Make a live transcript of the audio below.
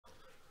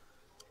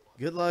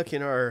Good luck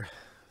in our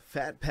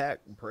Fat Pack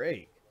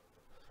break.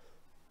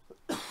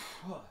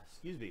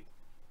 Excuse me.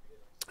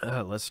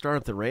 Let's start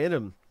at the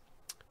random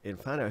and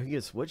find out who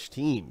gets which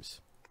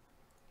teams.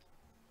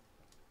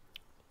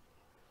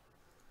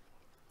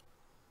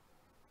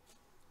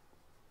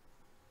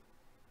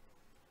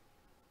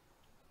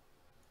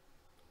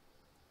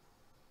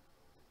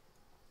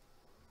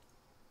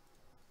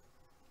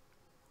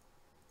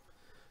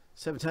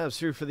 Seven times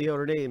through for the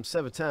owner name,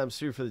 7 times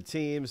through for the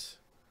teams.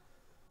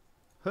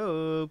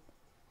 Hope.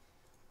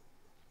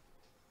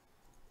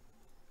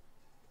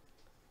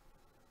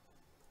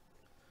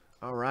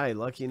 All right,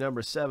 lucky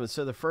number 7.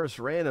 So the first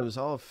random is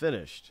all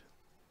finished.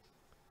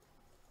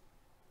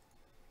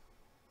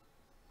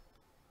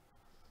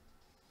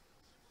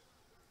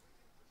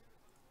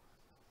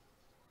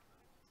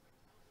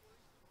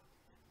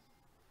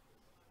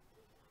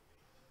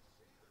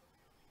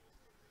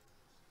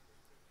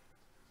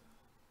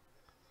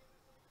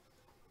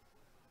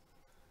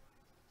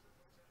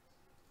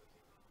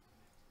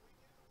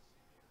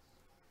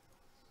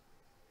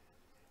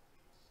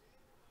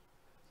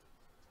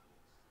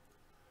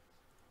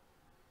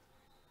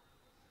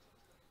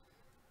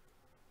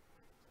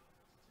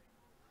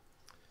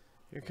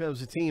 Here comes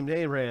the team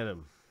name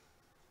random.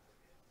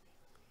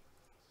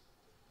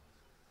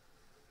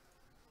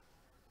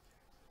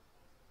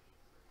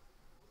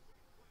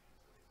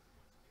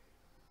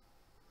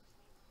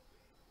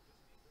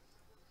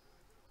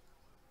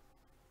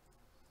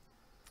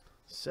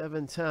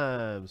 Seven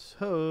times.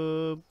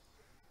 Hope.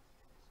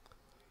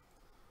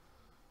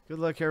 Good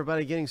luck,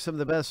 everybody, getting some of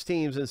the best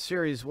teams in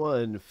Series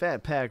 1.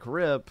 Fat Pack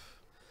Rip.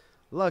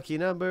 Lucky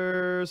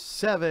number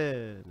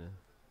 7.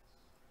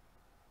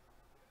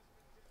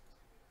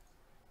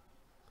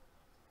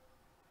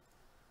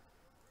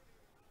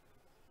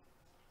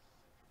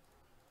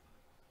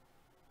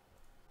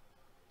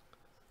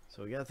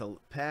 So we got the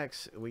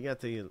packs, we got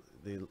the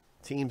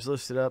teams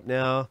listed up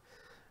now.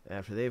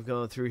 After they've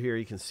gone through here,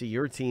 you can see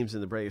your teams in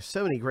the break. There's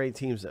so many great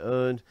teams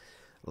owned.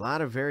 A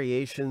lot of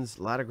variations,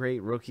 a lot of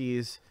great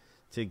rookies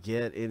to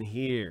get in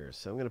here.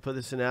 So I'm going to put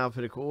this in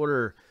alphabetical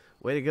order.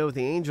 Way to go with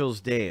the Angels,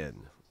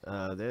 Dan.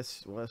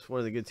 That's one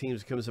of the good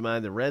teams that comes to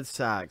mind. The Red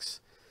Sox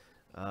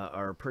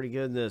are pretty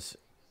good in this.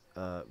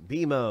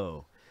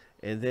 BMO.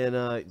 And then,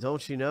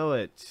 don't you know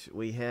it,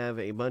 we have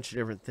a bunch of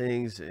different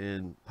things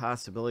and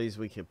possibilities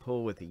we can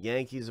pull with the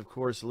Yankees, of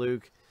course,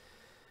 Luke.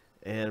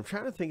 And I'm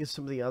trying to think of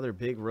some of the other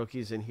big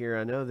rookies in here.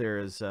 I know there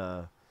is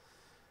Dylan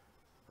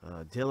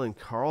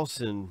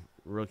Carlson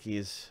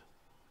rookies.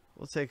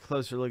 We'll take a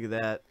closer look at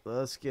that.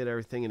 Let's get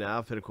everything in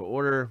alphabetical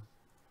order.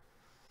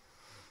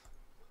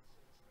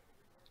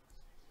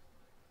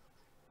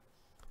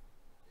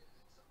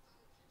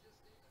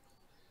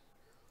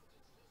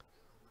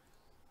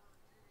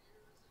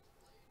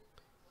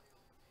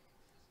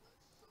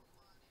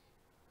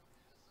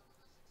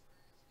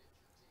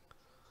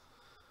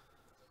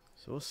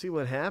 So we'll see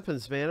what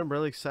happens, man. I'm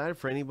really excited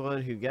for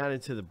anyone who got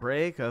into the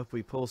break. I hope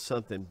we pull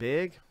something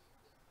big.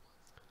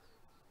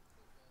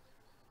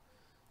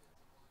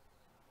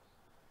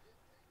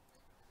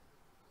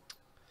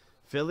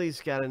 Philly's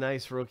got a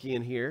nice rookie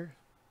in here.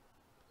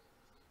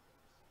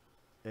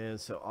 And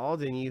so,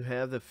 Alden, you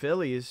have the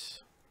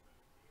Phillies.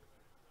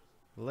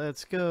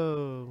 Let's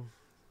go.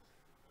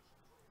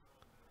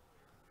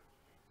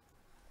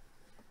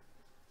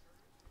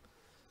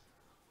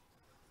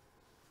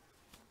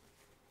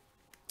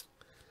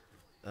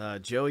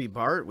 Joey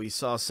Bart, we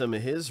saw some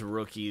of his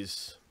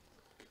rookies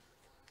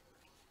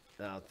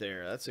out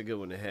there. That's a good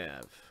one to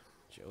have.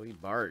 Joey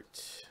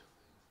Bart.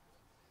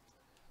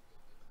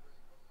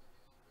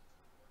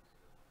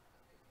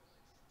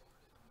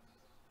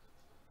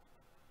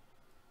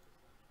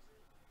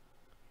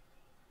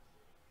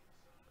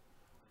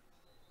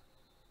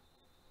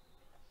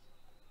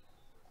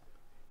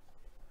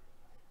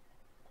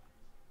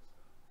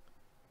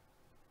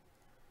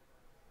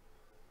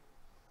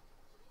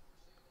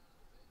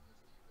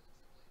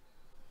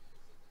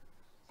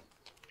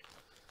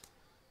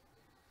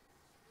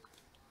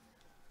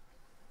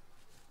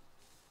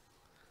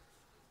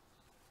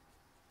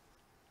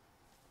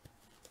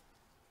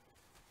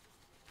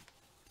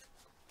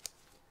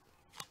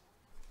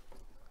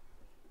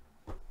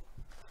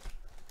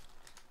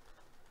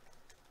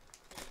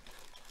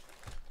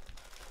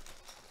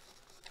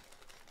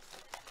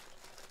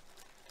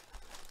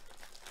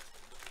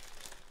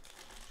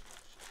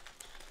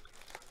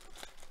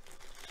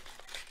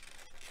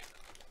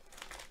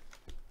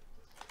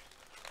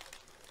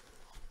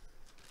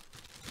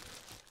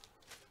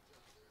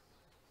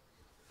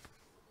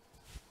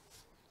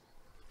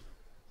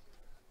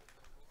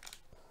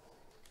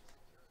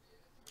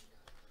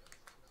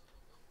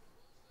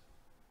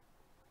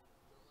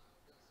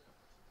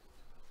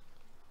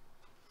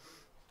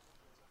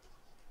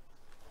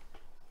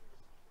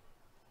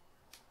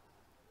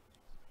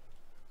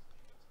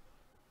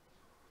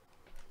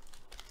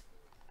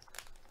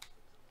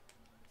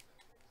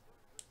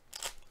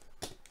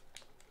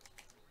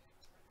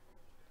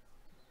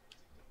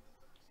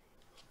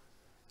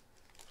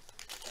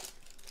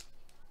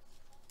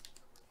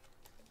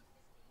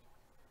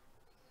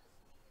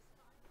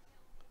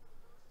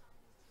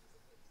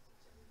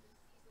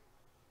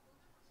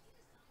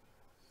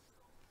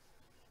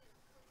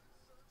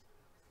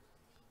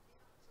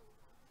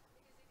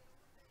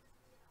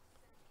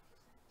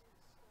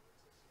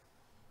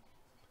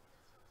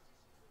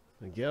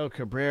 Miguel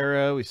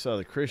Cabrera. We saw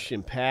the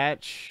Christian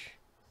patch.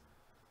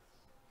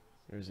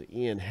 There's an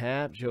Ian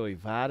Happ, Joey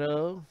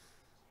Votto.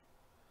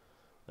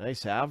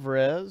 Nice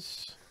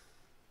Alvarez.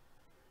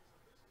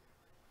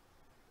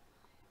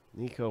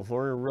 Nico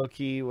Horner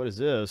rookie. What is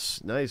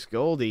this? Nice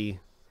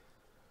Goldie.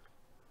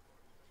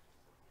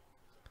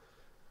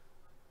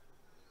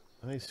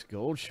 Nice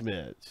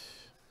Goldschmidt.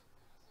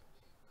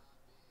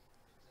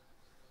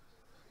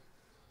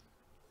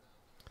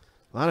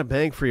 A lot of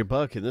bang for your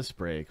buck in this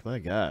break. My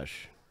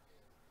gosh.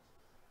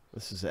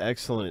 This is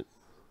excellent.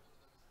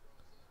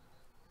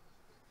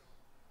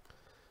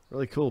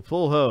 Really cool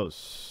pull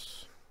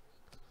host.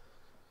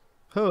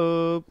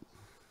 Hope.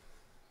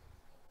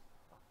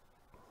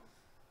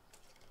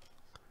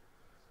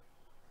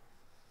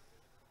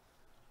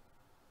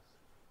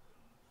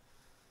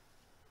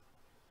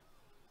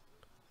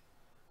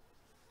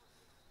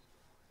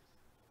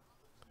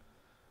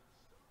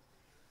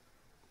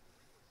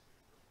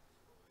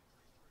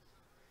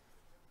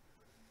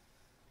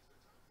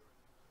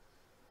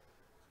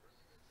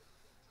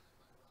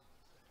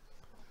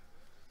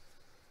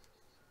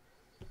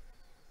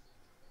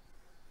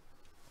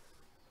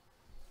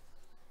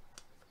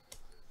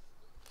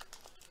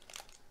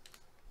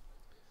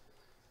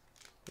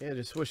 Yeah,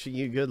 just wishing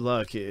you good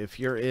luck if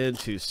you're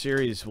into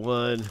Series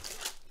 1.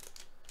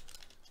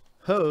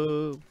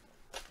 Ho!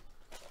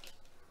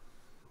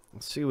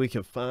 Let's see what we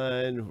can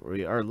find.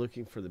 We are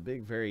looking for the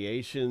big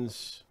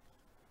variations.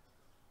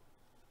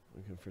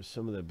 Looking for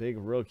some of the big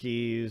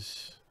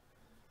rookies.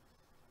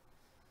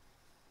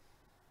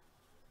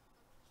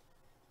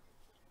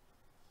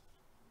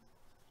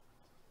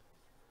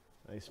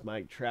 Nice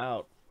Mike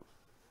Trout.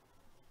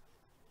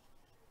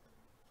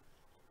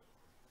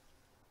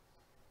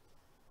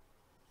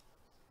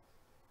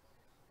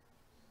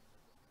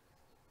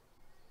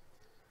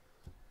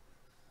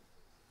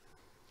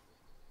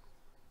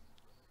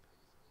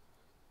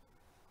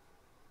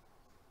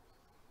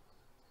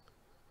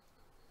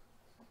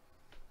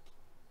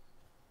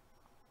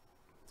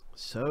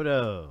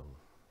 Soto.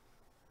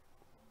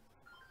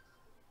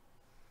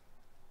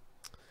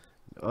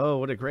 Oh,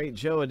 what a great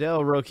Joe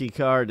Adell rookie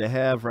card to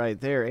have right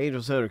there.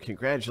 Angels owner,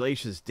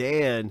 congratulations,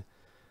 Dan.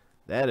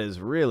 That is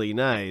really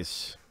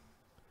nice.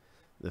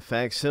 The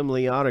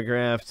facsimile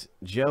autographed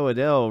Joe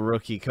Adell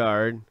rookie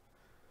card.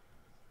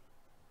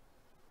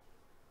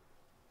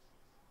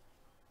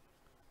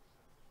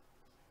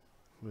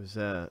 What was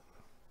that?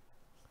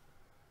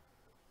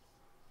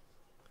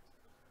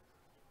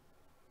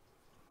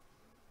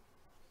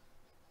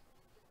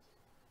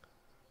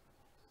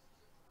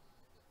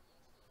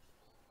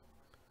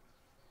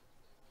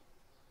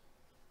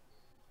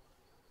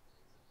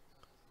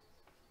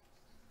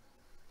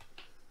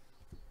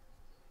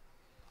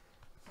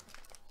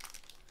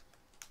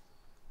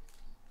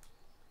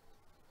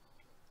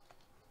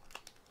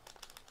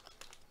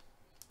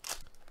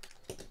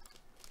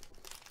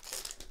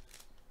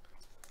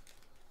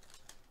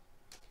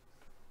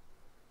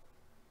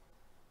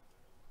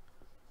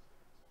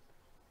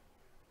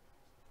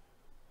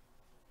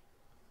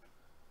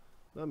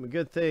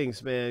 Good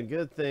things, man.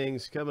 Good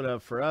things coming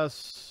up for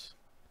us.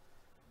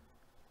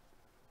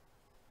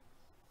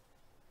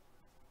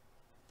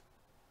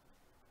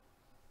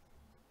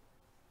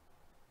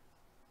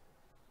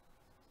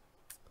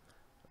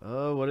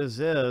 Oh, what is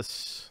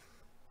this?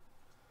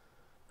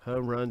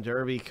 Home Run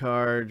Derby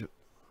card.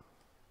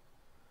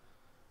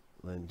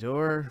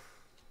 Lindor.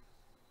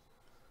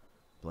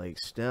 Blake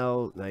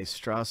Snell. Nice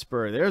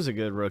Strasburg. There's a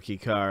good rookie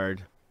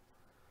card.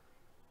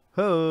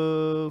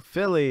 Ho,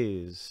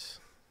 Phillies.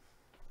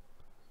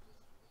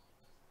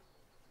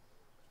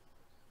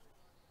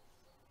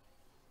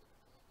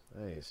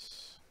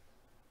 Nice.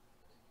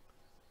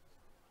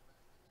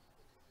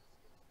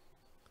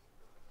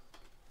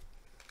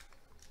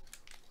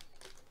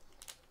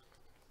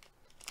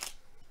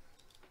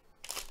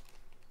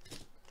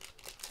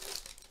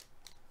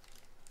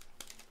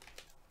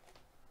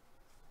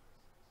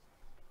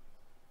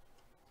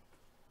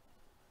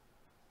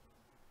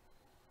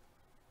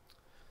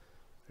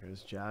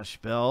 There's Josh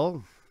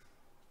Bell.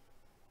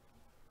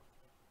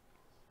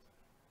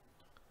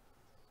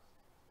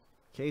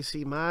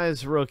 Casey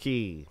Mize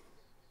rookie.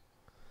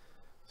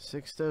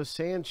 Sixto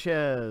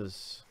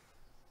Sanchez.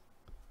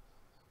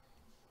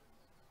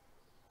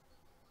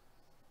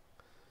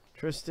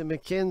 Tristan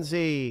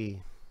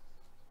McKenzie.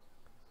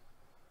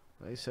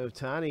 Nice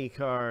Ohtani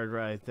card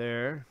right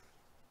there.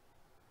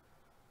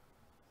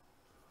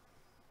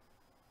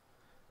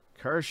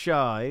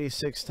 Kershaw,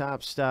 86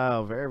 top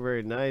style. Very,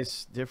 very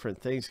nice. Different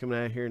things coming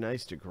out here.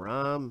 Nice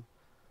DeGrom.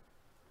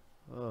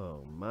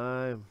 Oh,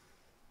 my.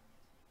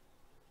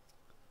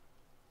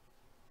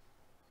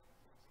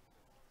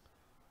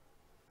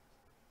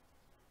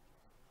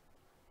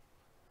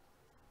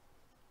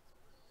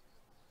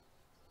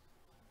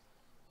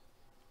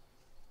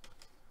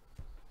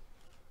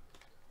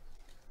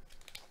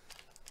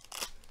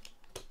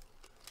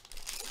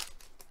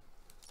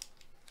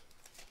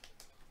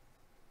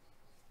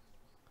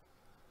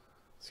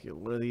 Let's get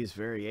one of these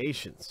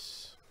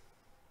variations.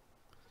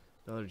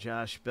 Another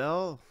Josh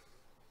Bell.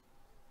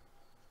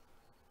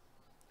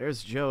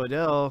 There's Joe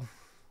Adele.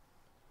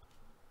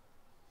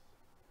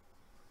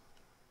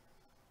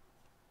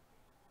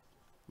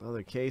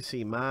 Another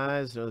Casey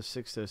Mize. Another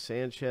Sixto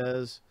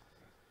Sanchez.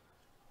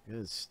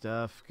 Good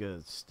stuff.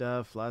 Good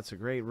stuff. Lots of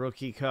great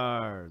rookie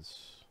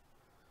cards.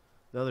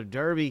 Another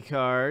Derby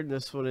card.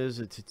 This one is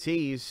a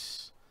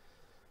Tatis,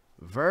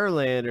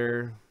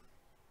 Verlander,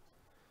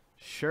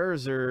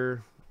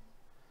 Scherzer,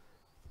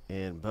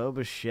 and Bo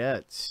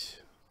Bichette.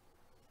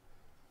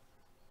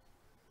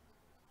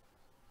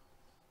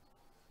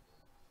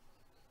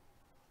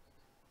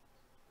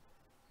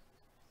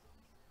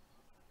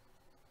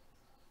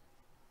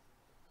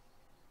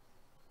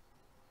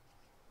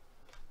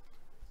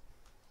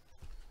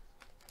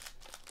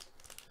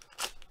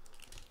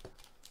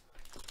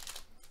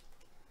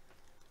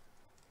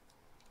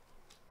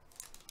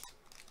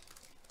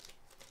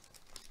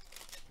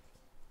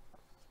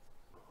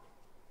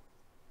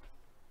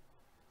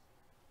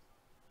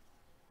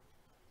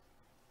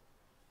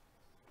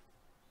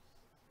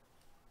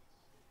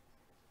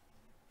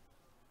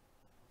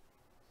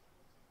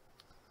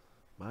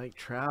 Mike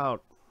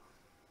Trout.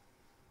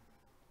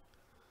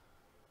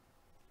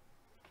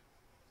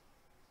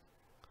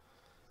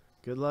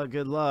 Good luck,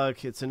 good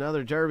luck. It's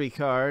another Derby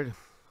card.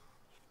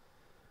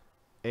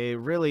 A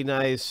really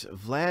nice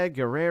Vlad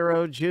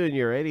Guerrero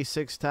Jr.,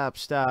 86 top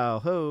style.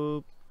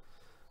 Hope.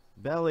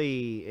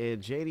 Belly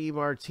and JD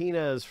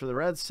Martinez for the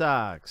Red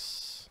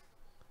Sox.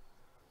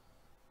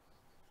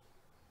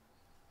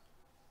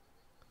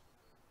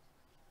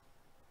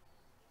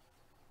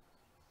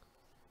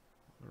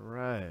 All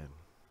right.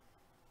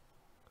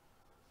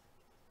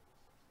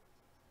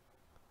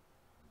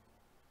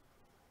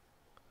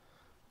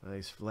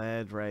 Nice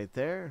Vlad right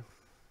there.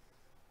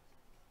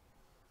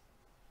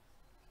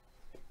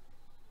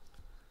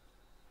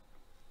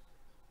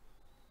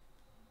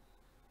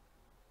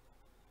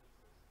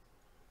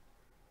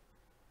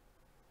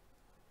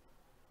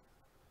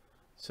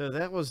 So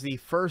that was the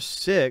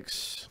first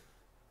 6.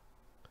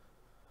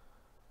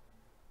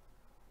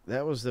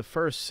 That was the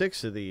first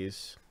 6 of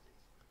these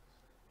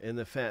in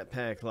the Fat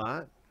Pack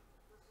lot.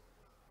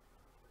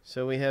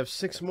 So we have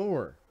 6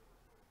 more.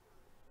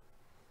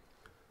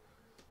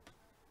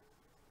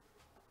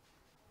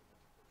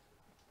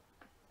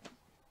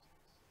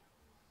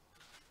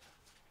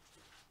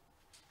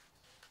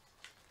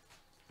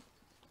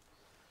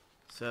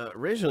 So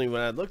originally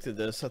when I looked at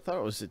this, I thought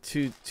it was the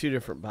two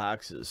different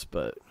boxes,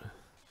 but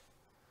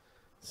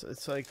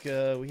it's like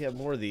we have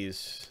more of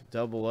these.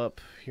 Double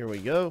up. Here we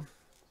go.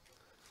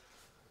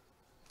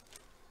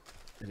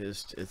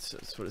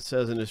 It's what it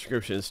says in the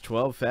description. It's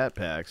 12 fat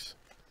packs.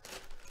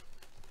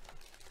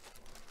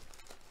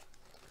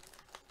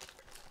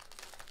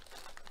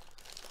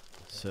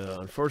 So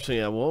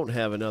unfortunately I won't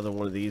have another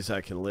one of these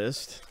I can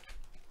list.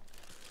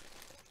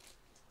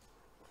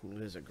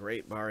 There's a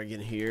great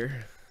bargain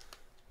here.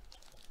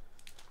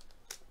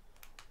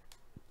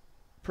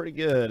 Pretty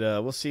good.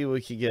 We'll see what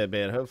we can get,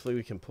 man. Hopefully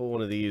we can pull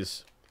one of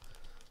these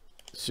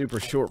super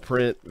short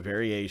print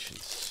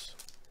variations.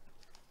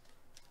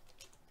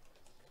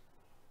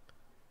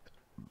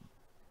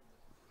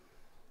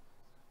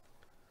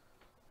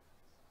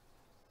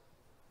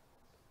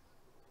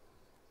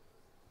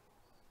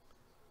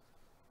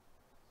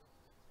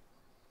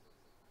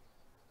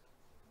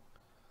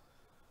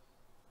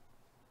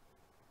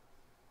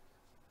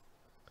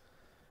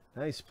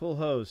 Nice pull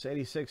host.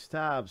 86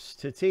 tops.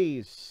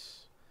 Tatis.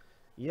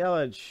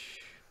 Yelich.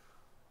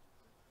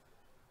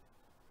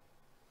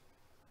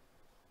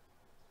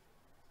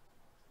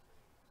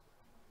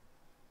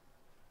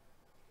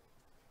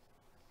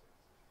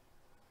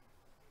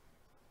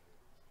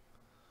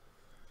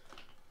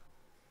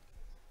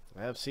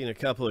 I've seen a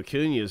couple of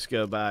Cunyas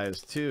go by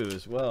too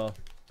as well.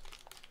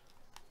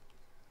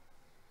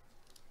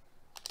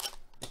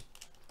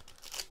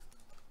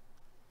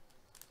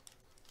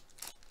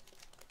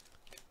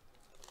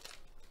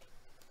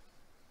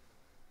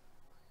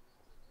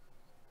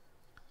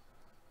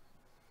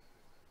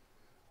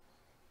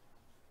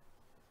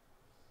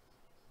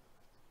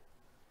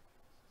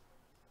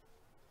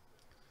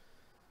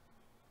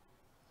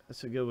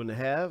 That's a good one to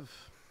have.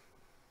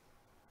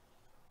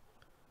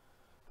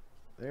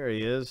 There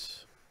he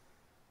is.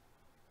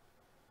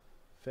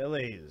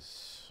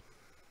 Phillies.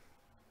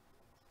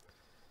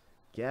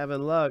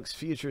 Gavin Lux,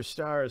 Future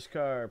Stars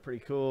card.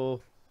 Pretty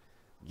cool.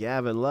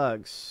 Gavin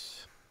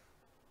Lux.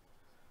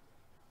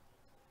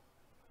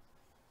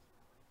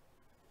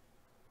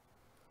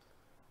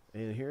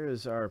 And here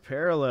is our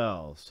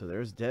parallel. So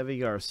there's Devi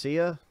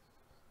Garcia.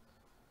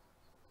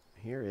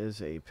 Here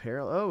is a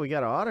parallel. Oh, we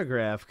got an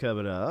autograph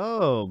coming up.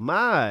 Oh,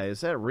 my.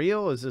 Is that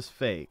real? Is this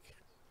fake?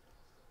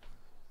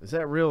 Is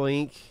that real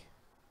ink?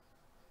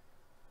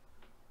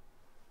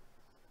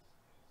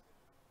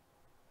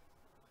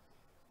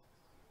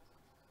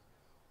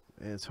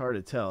 And it's hard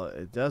to tell.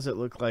 It doesn't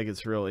look like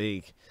it's real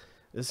ink.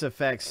 This is a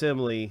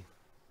facsimile.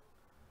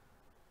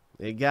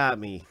 It got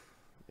me.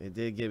 It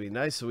did give me.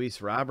 Nice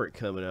Luis Robert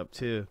coming up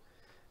too.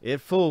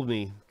 It fooled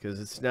me because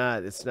it's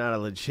not a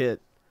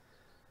legit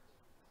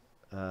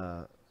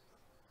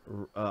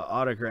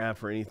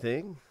autograph or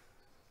anything.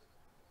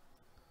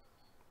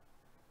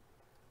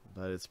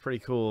 But it's pretty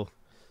cool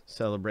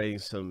celebrating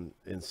some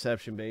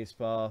Inception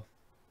baseball.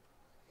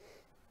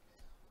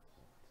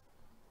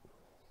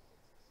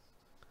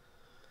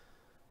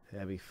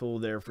 Had me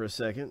fooled there for a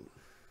second.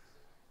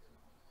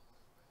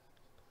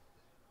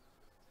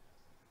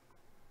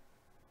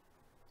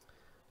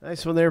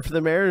 Nice one there for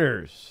the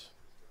Mariners.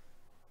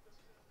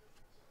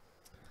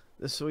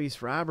 This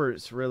Luis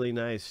Roberts really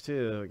nice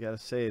too. I gotta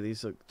say,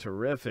 these look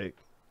terrific.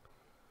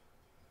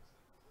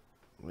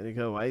 Way to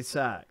go, White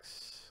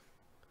Sox.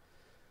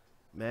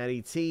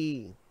 Matty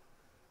T.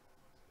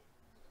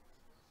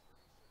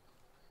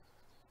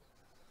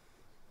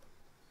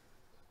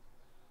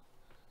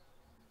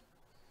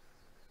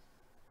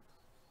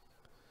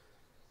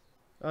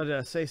 Oh, did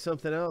I say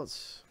something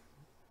else?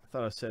 I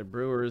thought I said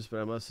Brewers, but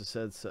I must have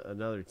said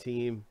another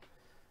team.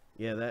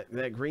 Yeah,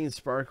 that green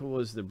sparkle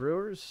was the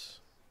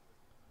Brewers.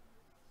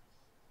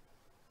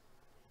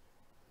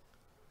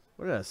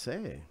 What did I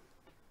say?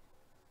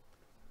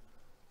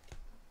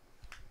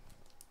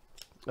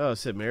 Oh, I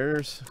said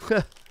Mariners.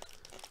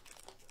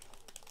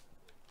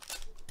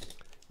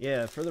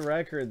 Yeah, for the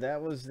record,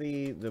 that was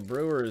the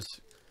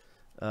Brewers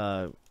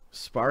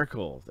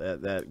sparkle,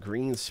 that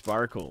green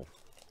sparkle.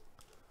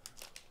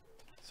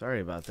 Sorry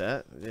about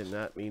that. I did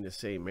not mean to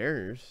say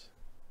Mariners.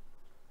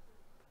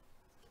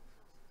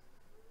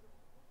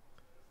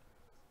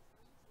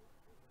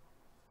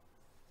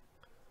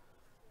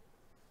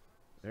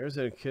 There's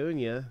an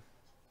Acuna.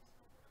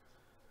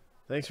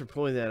 Thanks for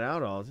pointing that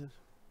out, Alden.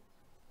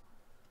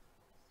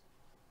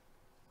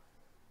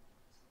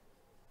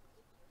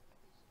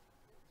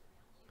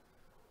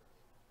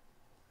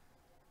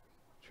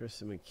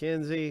 Tristan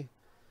McKenzie.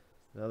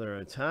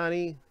 Another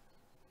Otani.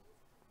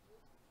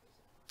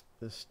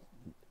 This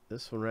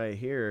one right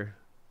here.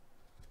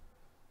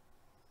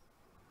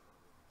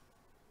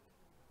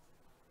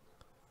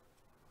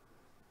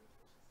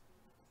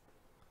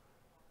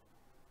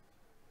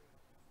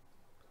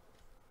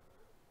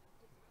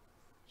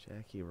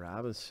 Jackie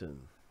Robinson.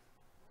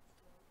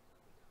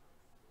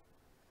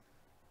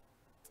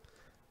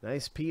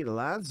 Nice Pete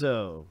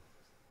Alonso.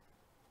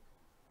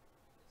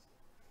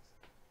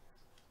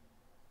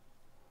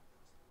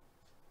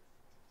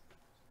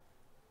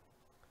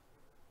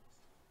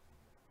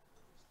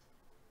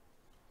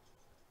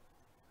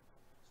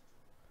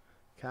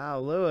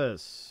 Kyle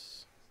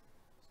Lewis.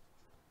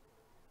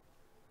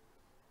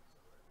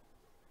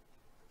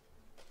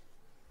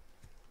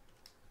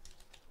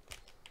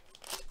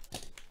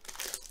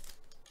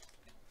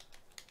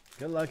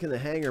 Good luck in the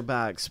hanger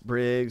box,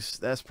 Briggs.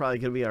 That's probably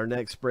going to be our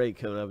next break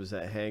coming up, is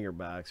that hanger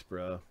box,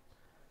 bro.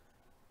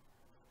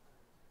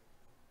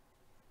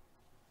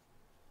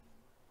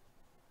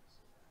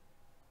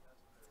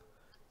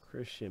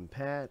 Christian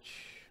Patch.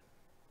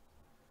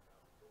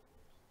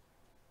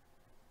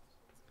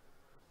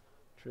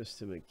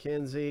 Tristan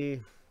McKenzie.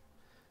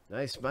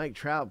 Nice Mike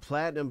Trout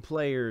Platinum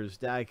Players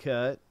die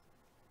cut.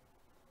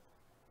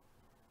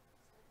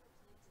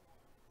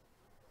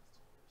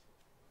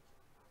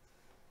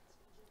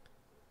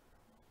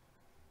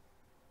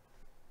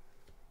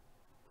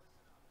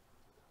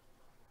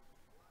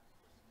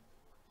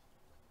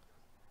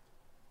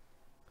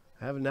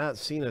 I have not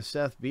seen a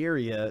Seth Beer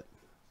yet.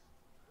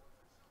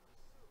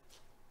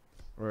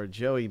 Or a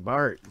Joey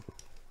Bart.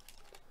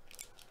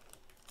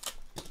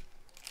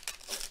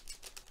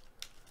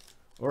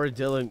 Or a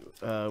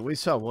Dylan. We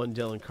saw one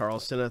Dylan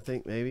Carlson, I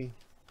think, maybe.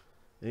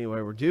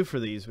 Anyway, we're due for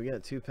these. We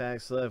got 2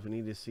 packs left. We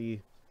need to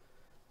see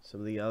some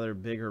of the other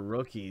bigger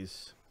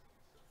rookies.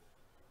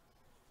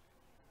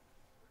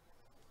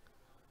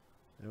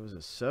 There was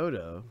a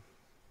Soto.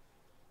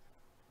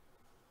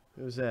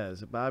 Who's that?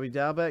 Is it Bobby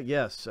Dalbec?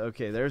 Yes.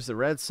 Okay, there's the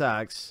Red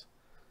Sox.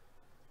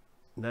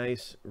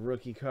 Nice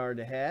rookie card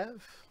to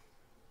have.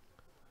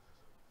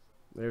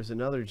 There's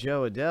another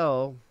Joe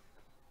Adele.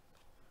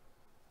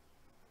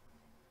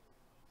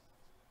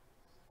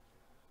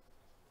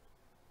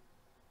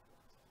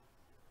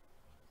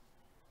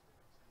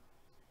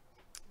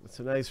 It's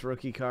a nice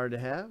rookie card to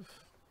have.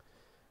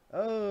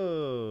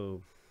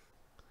 Oh,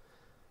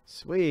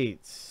 sweet.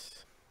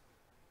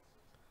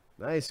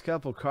 Nice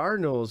couple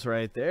Cardinals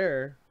right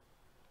there.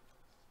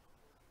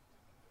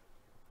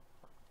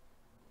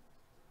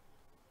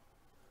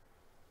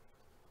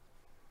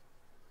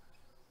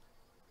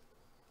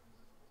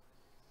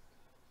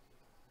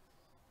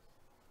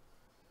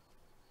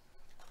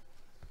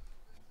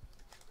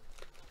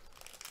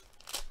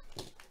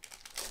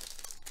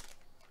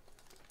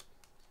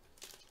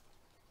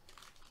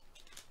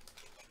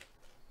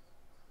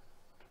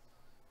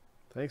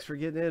 Thanks for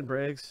getting in,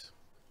 Briggs.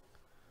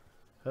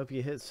 Hope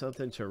you hit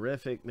something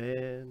terrific,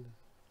 man.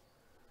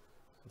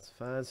 Let's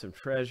find some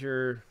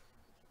treasure.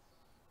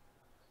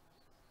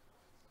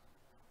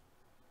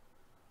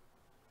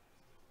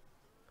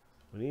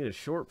 We need a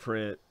short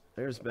print.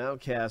 There's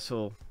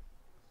Mountcastle.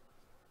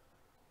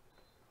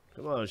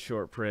 Come on,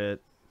 short print.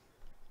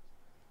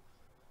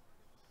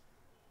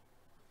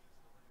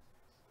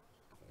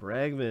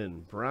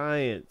 Bregman,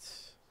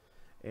 Bryant,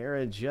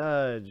 Aaron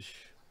Judge.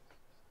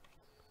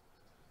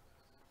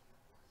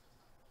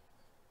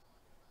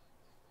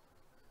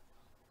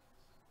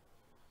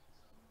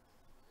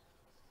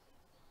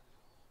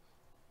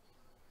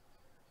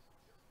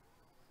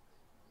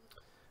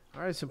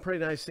 All right, some pretty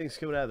nice things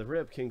coming out of the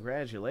rip.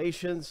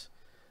 Congratulations.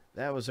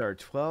 That was our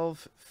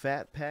 12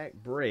 fat pack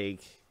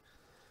break.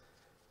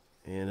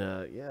 And,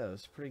 yeah, it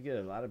was pretty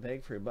good. A lot of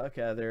bang for your buck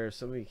out there.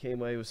 Some of you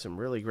came away with some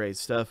really great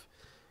stuff.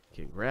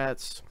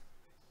 Congrats.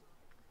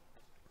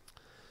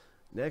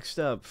 Next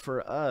up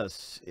for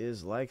us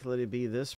is likely to be this